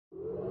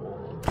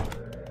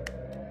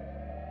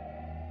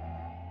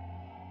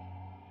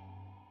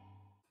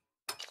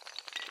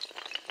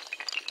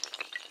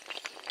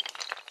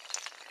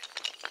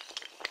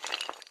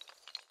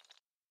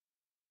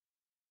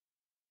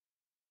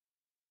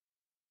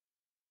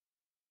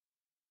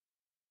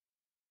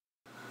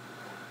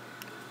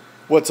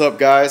What's up,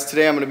 guys?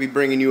 Today I'm going to be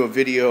bringing you a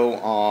video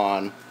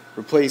on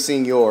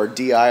replacing your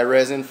DI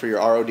resin for your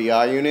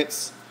RODI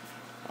units.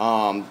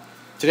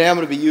 Today I'm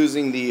going to be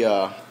using the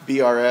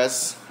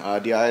BRS,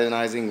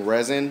 Deionizing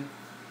Resin,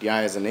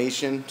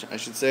 Deionization, I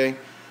should say.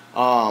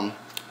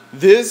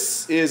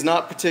 This is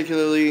not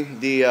particularly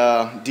the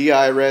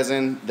DI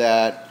resin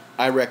that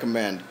I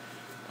recommend.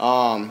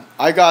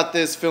 I got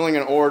this filling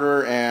an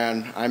order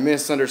and I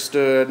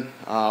misunderstood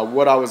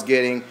what I was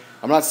getting.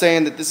 I'm not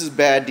saying that this is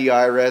bad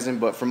DI resin,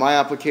 but for my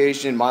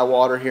application, my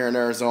water here in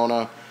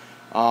Arizona,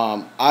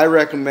 I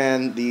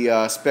recommend the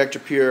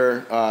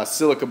SpectraPure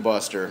Silica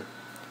Buster.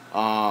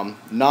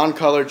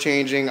 Non-color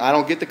changing. I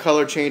don't get the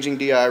color changing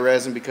DI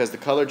resin because the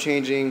color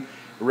changing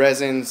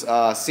resins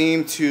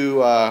seem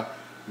to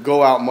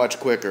go out much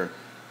quicker.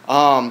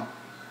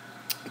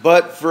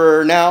 But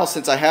for now,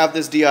 since I have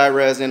this DI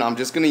resin, I'm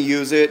just going to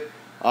use it.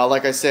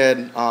 Like I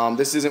said,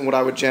 this isn't what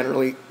I would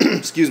generally,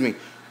 excuse me,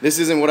 this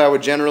isn't what I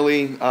would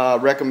generally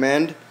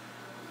recommend.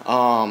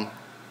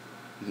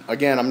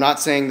 Again, I'm not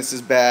saying this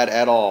is bad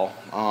at all.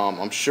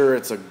 I'm sure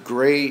it's a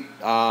great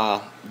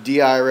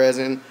DI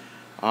resin,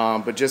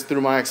 but just through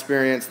my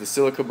experience, the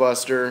Silica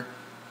Buster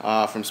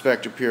from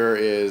SpectraPure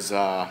is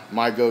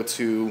my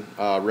go-to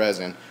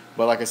resin.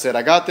 But like I said,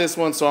 I got this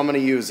one, so I'm going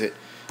to use it.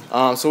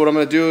 So what I'm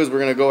going to do is we're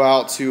going to go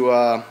out to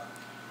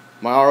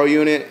my RO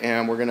unit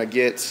and we're going to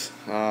get...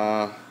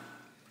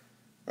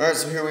 Alright,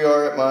 so here we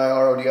are at my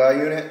RODI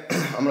unit.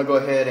 I'm going to go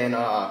ahead and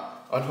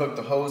unhook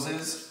the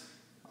hoses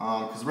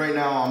because right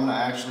now I'm going to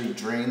actually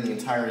drain the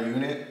entire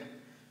unit.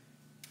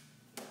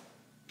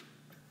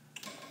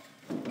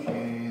 Okay,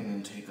 and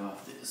then take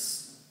off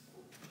this.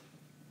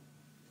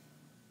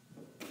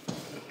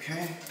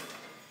 Okay,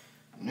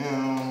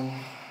 now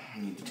I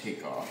need to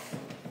take off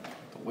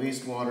the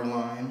wastewater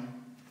line.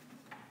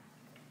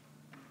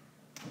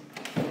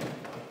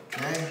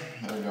 Okay,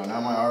 there we go.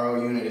 Now my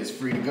RO unit is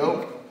free to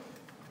go.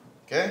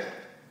 Okay.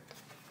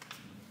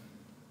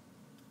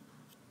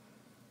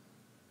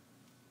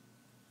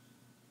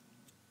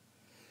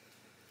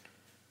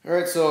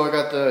 Alright, so I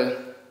got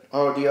the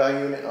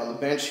RODI unit on the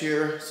bench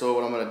here. So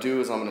what I'm going to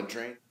do is I'm going to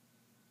drain.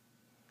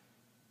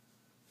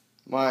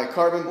 My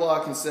carbon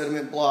block and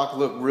sediment block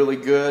look really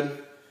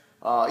good.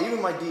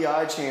 Even my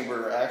DI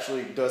chamber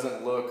actually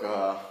doesn't look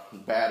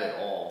bad at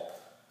all.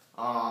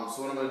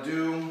 So what I'm going to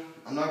do,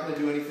 I'm not going to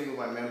do anything with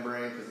my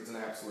membrane because it's an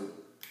absolute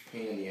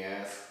pain in the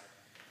ass.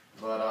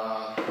 But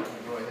I'm going to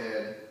go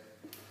ahead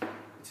and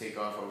take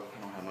off,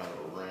 I don't have my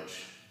little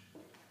wrench.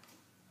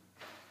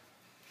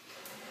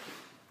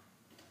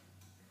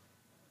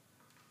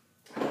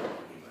 I don't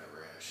need my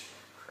wrench.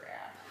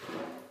 Crap.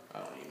 I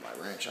don't need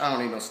my wrench. I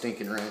don't need no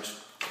stinking wrench.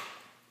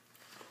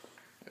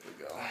 There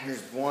we go.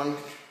 Here's one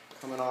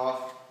coming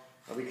off.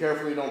 Now be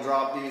careful you don't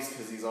drop these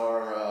because these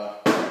are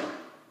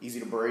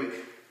easy to break.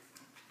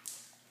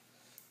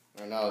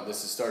 Right now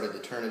this has started to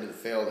turn into the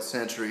fail of the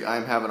century.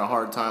 I'm having a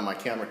hard time. My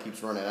camera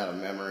keeps running out of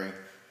memory.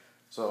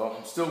 So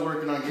I'm still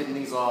working on getting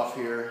these off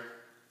here.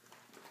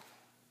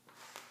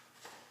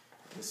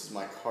 This is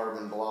my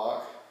carbon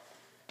block.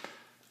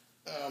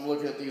 I'm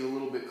looking at these a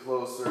little bit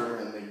closer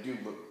and they do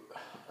look,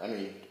 I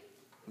mean,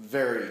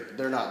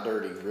 they're not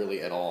dirty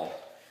really at all.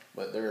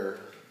 But they're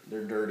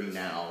dirty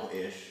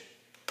now-ish.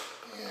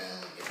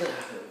 And there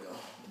we go,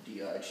 the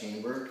DI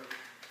chamber.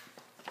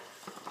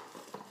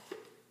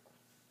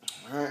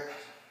 Alright,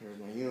 here's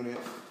my unit,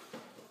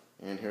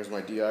 and here's my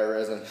DI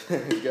resin.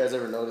 You guys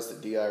ever notice that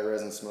DI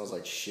resin smells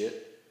like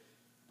shit?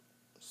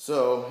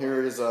 So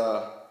here is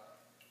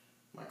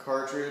my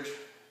cartridge,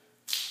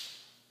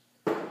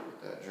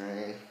 get that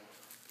drain,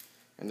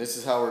 and this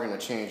is how we're going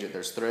to change it.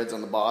 There's threads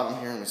on the bottom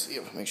here. Let me see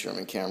if make sure I'm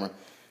in camera.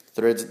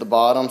 Threads at the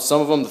bottom.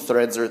 Some of them, the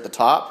threads are at the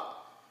top.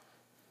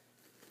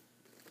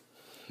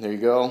 There you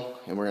go,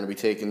 and we're going to be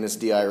taking this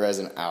DI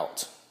resin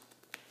out.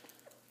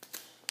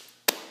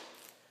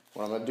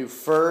 What I'm going to do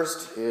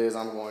first is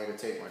I'm going to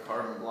take my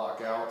carbon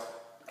block out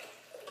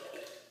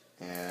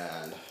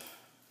and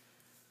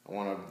I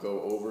want to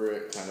go over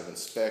it, kind of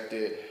inspect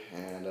it,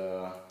 and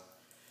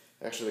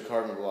actually the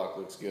carbon block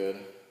looks good.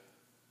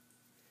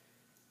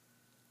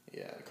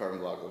 Yeah, the carbon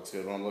block looks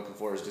good. What I'm looking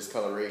for is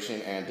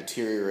discoloration and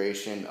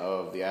deterioration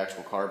of the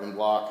actual carbon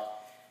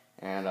block,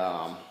 and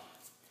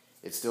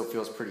it still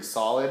feels pretty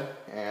solid,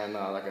 and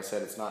like I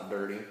said, it's not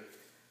dirty.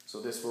 So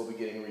this will be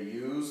getting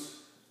reused.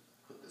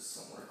 Put this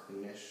somewhere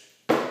cleanish.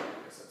 I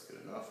guess that's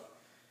good enough.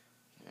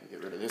 And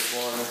get rid of this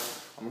water.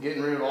 I'm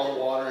getting rid of all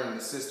the water in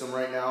the system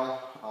right now.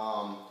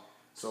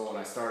 So when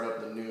I start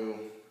up the new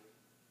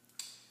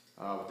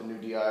with the new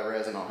DI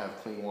resin, I'll have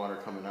clean water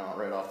coming out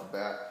right off the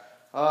bat.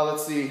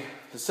 Let's see,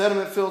 the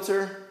sediment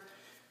filter.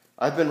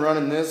 I've been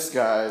running this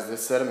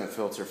sediment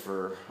filter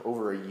for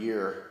over a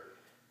year,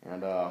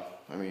 and I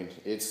mean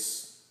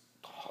it's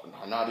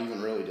not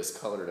even really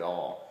discolored at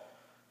all.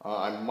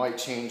 I might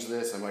change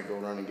this. I might go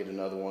run and get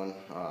another one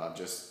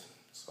just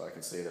so I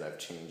can say that I've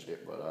changed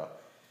it.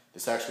 But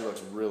this actually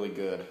looks really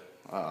good.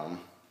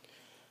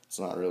 It's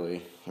not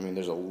really, I mean,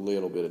 there's a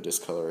little bit of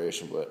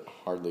discoloration, but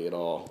hardly at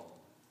all.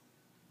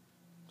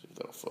 See if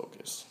that'll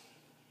focus.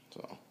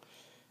 So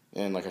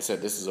And like I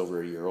said, this is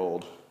over a year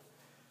old.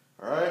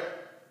 Alright,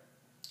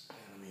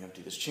 let me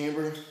empty this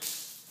chamber.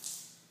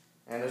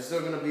 And there's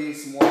still going to be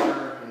some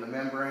water in the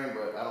membrane,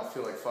 but I don't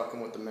feel like fucking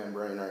with the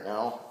membrane right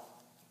now.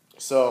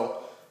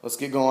 So let's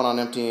get going on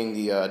emptying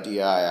the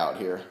DI out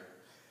here.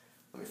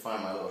 Let me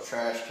find my little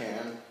trash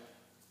can.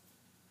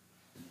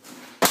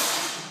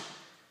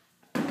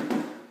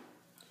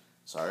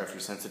 Sorry if you're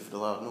sensitive to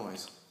loud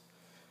noise.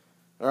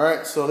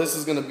 Alright, so this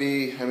is going to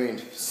be, I mean,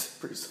 it's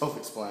pretty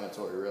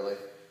self-explanatory really.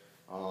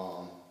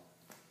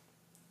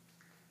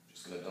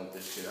 Just going to dump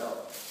this shit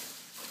out.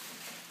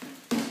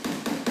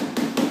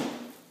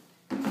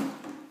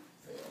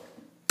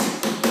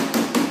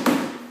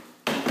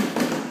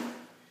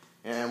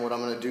 And what I'm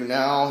going to do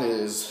now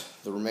is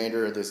the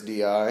remainder of this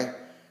DI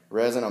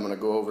resin, I'm going to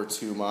go over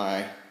to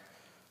my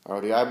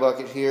RODI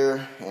bucket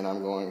here, and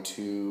I'm going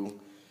to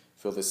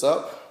fill this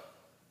up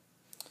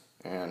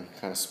and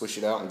kind of swish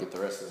it out and get the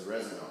rest of the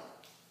resin out.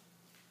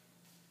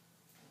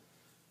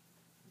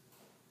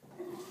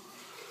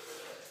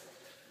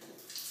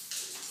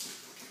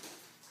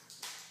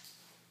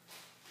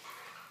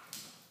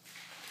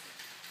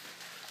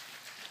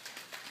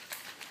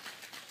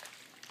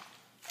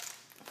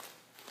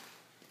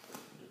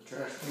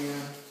 Trash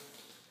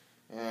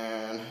can,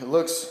 and it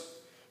looks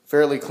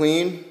fairly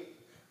clean.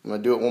 I'm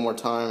going to do it one more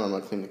time. I'm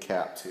going to clean the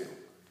cap too.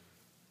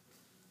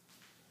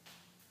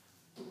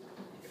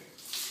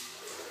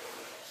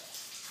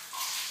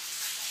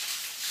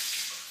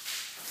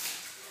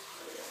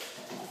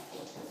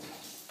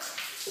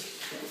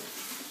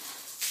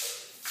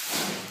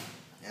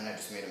 And I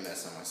just made a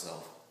mess of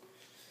myself.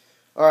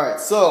 Alright,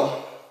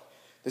 so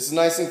this is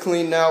nice and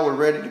clean now. We're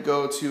ready to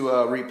go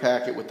to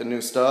repack it with the new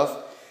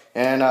stuff.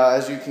 And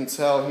as you can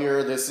tell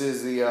here, this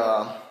is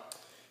the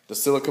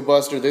silica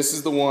buster. This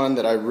is the one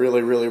that I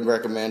really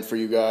recommend for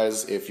you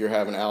guys if you're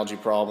having algae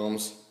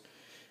problems,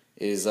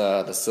 is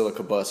the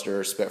silica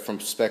buster from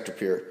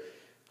Spectrapure.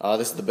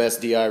 This is the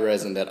best DI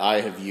resin that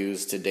I have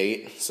used to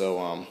date,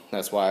 so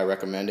that's why I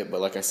recommend it.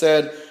 But like I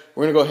said,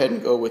 we're going to go ahead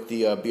and go with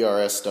the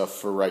BRS stuff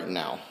for right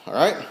now.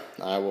 Alright,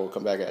 I will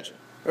come back at you.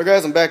 Alright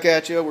guys, I'm back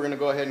at you. We're going to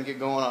go ahead and get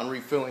going on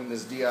refilling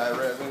this DI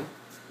resin.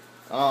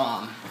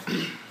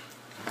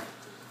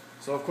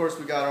 So of course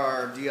we got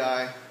our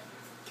DI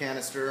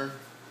canister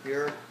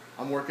here.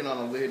 I'm working on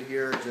a lid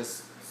here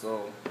just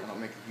so I don't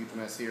make a huge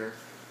mess here.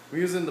 We're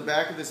using the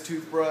back of this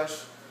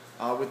toothbrush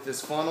with this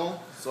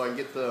funnel so I can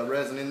get the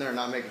resin in there and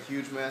not make a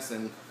huge mess.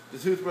 And the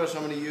toothbrush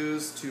I'm going to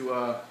use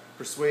to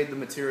persuade the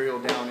material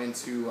down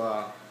into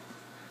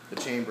the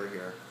chamber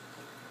here.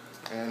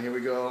 And here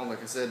we go.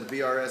 Like I said, the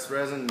BRS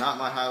resin, not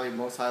my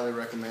most highly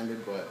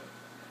recommended, but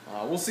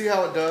we'll see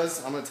how it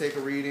does. I'm going to take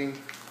a reading.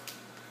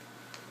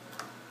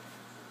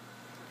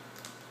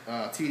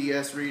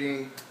 TDS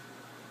reading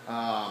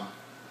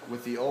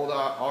with the old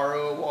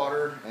RO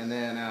water, and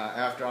then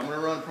after I'm going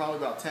to run probably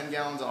about 10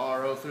 gallons of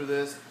RO through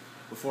this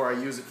before I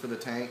use it for the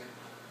tank.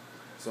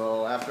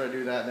 So after I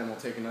do that, then we'll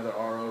take another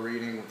RO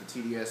reading with the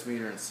TDS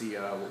meter and see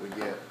what we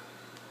get.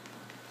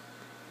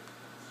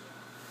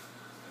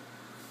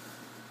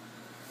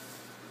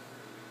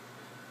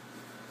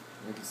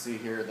 You can see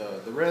here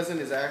the resin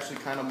is actually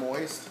kind of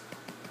moist,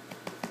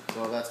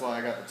 so that's why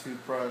I got the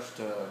toothbrush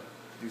to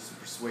do some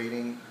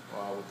persuading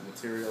with the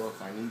material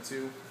if I need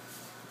to.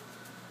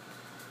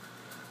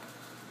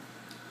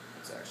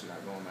 It's actually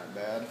not going that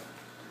bad.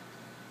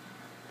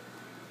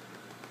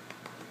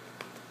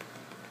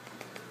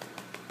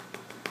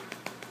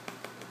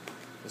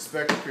 The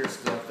Spectrapure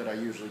stuff that I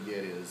usually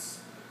get is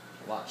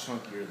a lot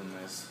chunkier than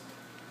this.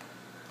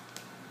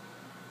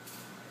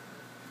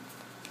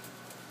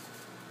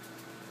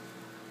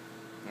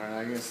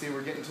 Alright, you can see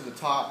we're getting to the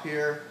top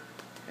here.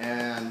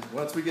 And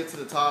once we get to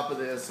the top of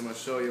this, I'm going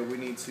to show you we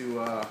need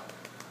to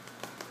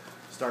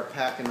start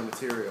packing the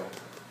material.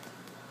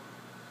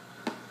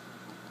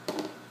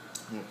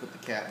 I'm going to put the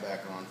cap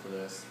back on for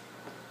this.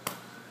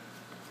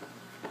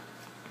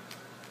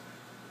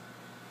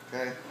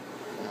 Okay,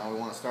 now we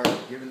want to start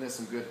giving this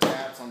some good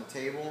taps on the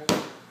table.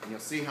 And you'll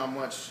see how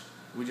much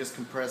we just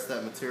compressed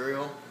that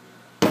material.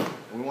 And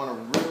we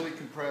want to really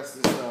compress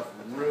this stuff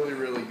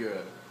really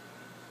good.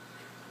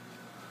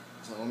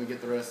 So let me get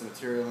the rest of the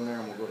material in there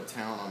and we'll go to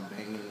town on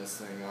banging this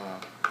thing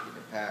getting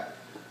it packed.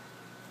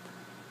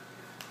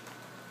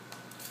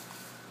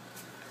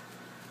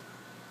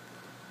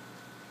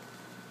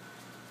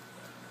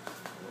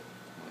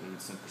 I need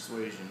some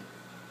persuasion.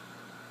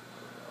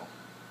 There we go.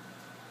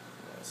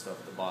 That stuff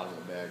at the bottom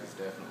of the bag is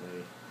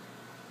definitely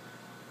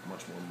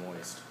much more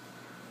moist.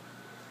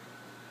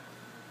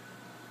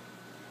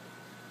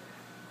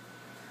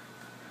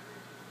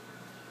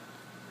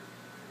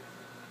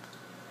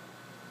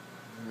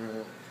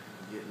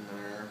 Getting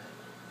there.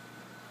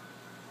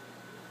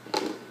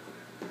 Put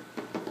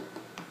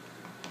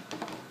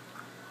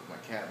my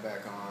cap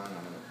back on. I'm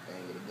gonna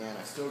bang it again.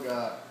 I still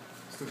got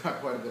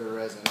quite a bit of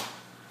resin.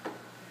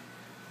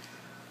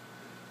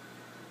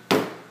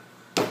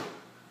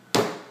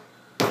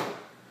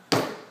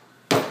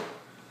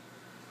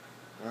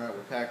 Alright,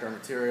 we packed our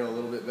material a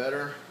little bit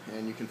better,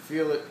 and you can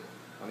feel it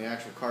on the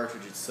actual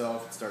cartridge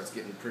itself, it starts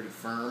getting pretty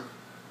firm.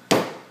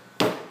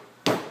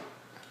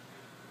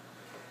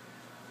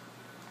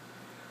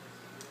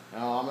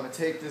 Now I'm going to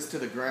take this to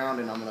the ground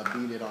and I'm going to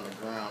beat it on the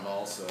ground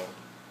also.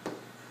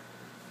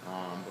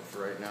 But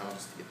for right now,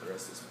 just to get the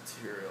rest of this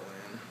material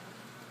in.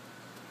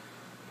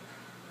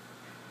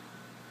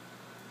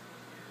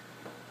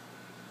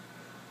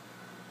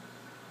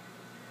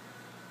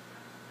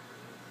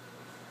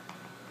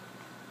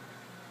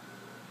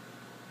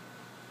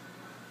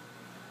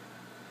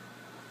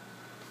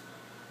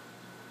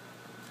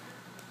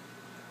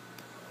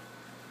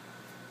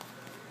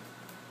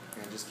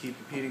 And just keep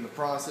repeating the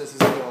process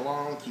as you go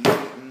along. Keep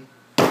getting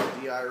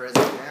DI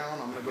resin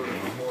down. I'm going to go to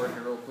the board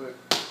here real quick.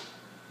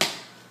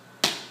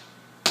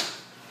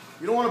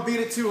 You don't want to beat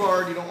it too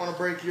hard. You don't want to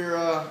break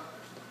your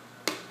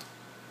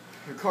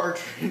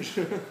cartridge.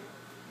 I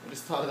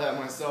just thought of that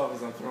myself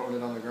as I'm throwing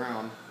it on the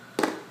ground.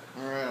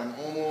 Alright, I'm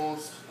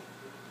almost...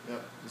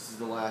 Yep, this is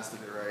the last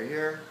of it right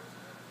here.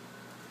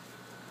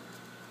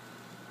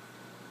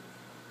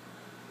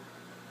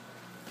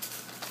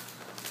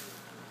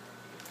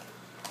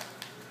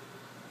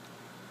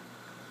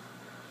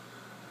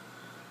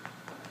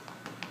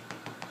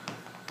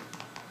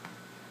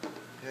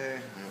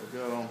 Okay, there we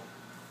go.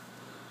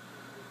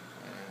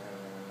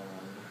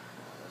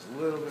 And a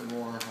little bit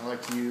more. I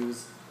like to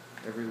use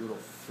every little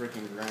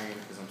freaking grain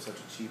because I'm such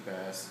a cheap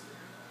ass.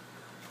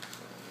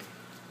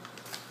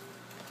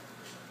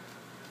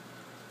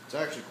 It's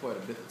actually quite a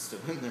bit that's still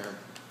in there.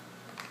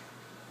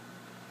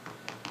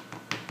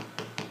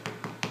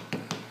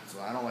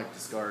 So I don't like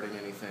discarding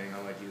anything.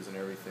 I like using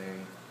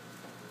everything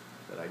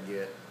that I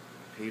get.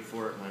 Paid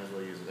for it, might as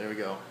well use it. There we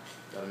go.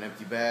 Got an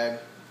empty bag.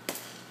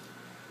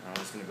 I'm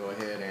just going to go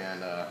ahead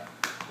and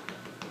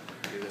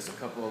do this a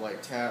couple of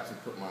light taps and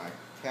put my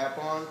cap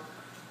on.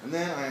 And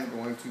then I am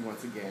going to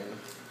once again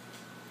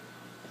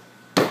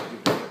do a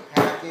bit of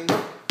packing.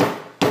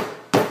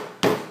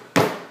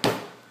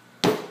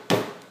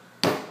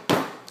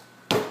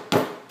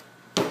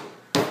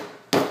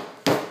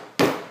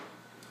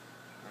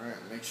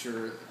 Alright, make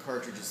sure the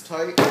cartridge is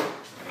tight.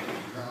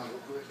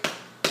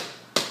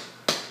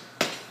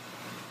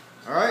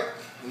 Alright,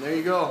 and there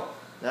you go.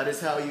 That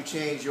is how you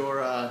change your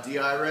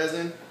DI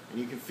resin, and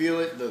you can feel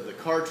it. The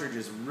cartridge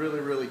is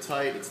really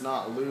tight. It's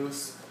not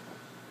loose.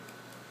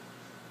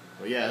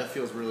 But yeah, that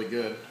feels really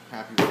good.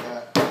 Happy with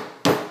that.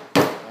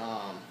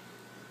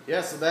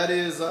 Yeah, so that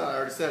is, I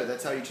already said it,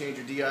 that's how you change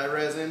your DI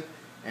resin.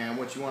 And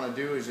what you want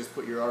to do is just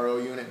put your RO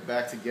unit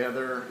back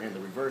together in the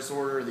reverse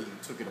order that you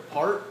took it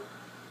apart.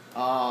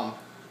 I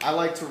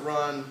like to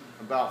run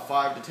about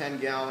 5 to 10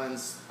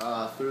 gallons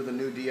through the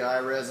new DI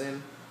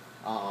resin.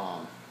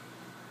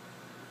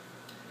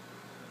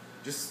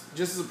 Just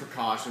as a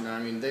precaution. I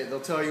mean, they'll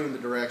tell you in the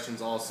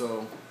directions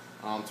also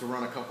to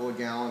run a couple of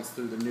gallons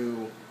through the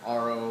new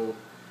RO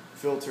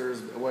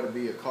filters, whether it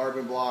be a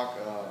carbon block,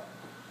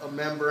 a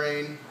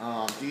membrane,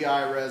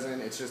 DI resin.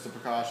 It's just a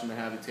precaution to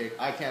have you take.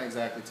 I can't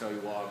exactly tell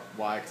you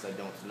why, because I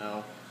don't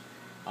know.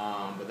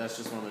 But that's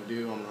just what I'm going to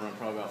do. I'm going to run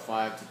probably about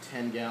 5 to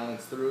 10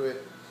 gallons through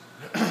it,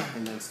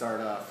 and then start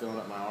filling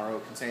up my RO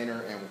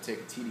container, and we'll take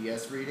a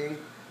TDS reading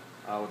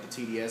with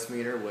the TDS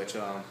meter, which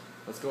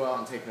let's go out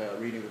and take a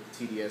reading with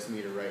the TDS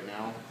meter right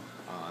now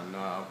on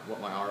what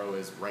my RO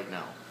is right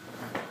now.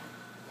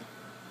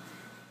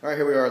 Alright,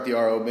 here we are at the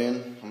RO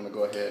bin. I'm going to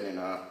go ahead and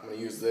I'm going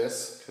to use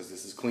this because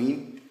this is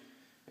clean.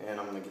 And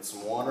I'm going to get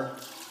some water.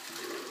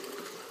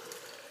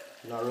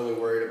 I'm not really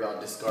worried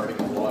about discarding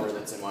the water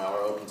that's in my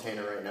RO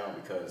container right now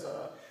because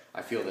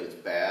I feel that it's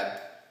bad.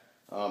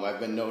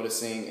 I've been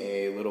noticing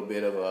a little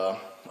bit of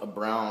a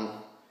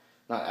brown,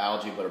 not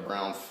algae, but a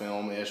brown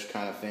film-ish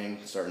kind of thing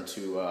starting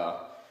to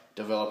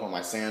develop on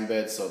my sand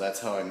bed, so that's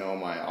how I know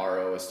my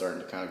RO is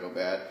starting to kind of go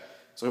bad.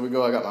 So here we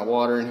go, I got my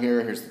water in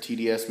here. Here's the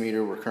TDS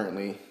meter. We're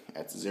currently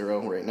at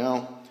 0 right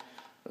now.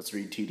 Let's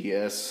read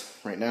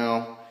TDS right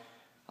now.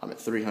 I'm at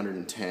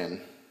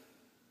 310.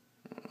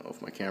 I don't know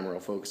if my camera will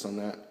focus on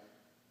that.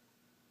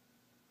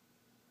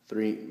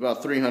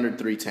 About 300,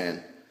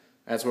 310.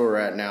 That's where we're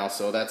at now.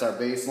 So that's our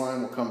baseline.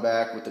 We'll come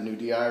back with the new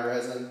DI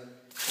resin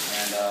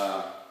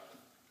and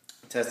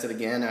test it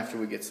again after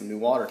we get some new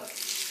water.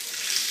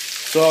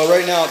 So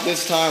right now at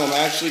this time, I'm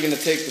actually going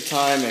to take the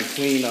time and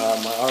clean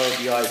my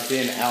RODI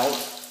bin out.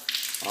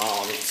 You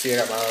can see I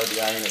got my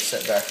RODI unit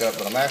set back up,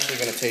 but I'm actually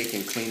going to take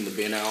and clean the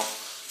bin out.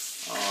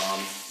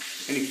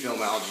 Any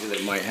film algae that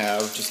it might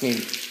have, just going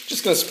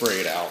to spray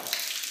it out.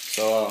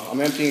 So I'm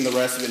emptying the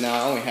rest of it now.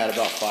 I only had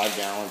about 5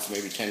 gallons,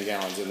 maybe 10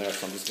 gallons in there,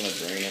 so I'm just going to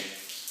drain it.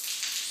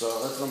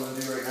 So that's what I'm going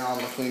to do right now. I'm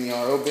going to clean the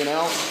RO bin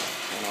out,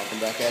 and I'll come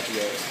back at you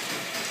guys.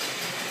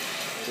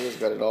 Okay, I've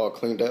got it all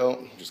cleaned out.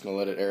 I'm just going to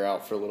let it air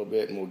out for a little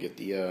bit, and we'll get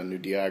the new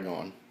DI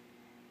going.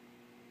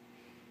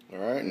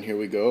 Alright, and here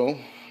we go.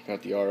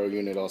 Got the RO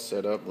unit all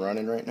set up,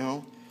 running right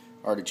now.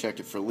 Already checked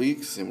it for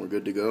leaks, and we're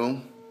good to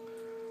go.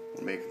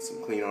 We're making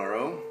some clean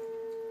RO.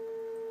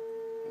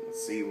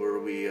 Let's see where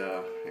we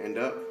end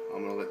up.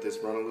 I'm going to let this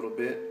run a little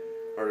bit.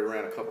 Already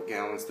ran a couple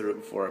gallons through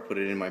it before I put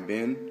it in my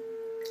bin.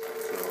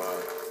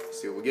 So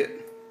see what we get.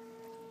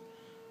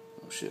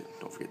 I'll shit,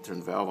 don't forget to turn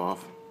the valve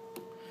off.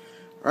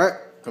 Alright,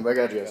 come back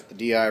at you. Got the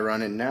DI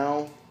running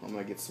now. I'm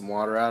going to get some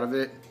water out of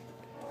it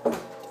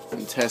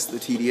and test the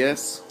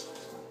TDS.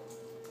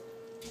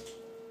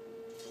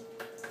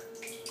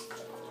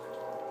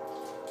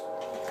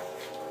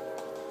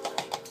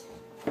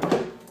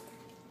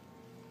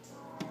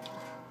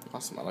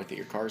 Awesome, I like that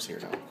your car's here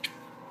now.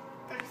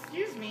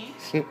 Excuse me.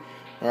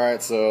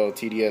 Alright, so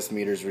TDS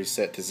meter's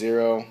reset to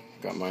 0.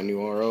 Got my new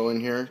RO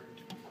in here.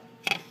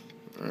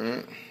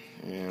 Alright,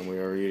 and we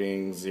are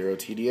reading 0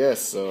 TDS,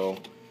 so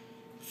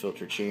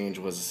filter change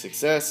was a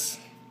success.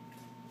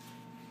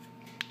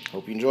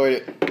 Hope you enjoyed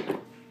it.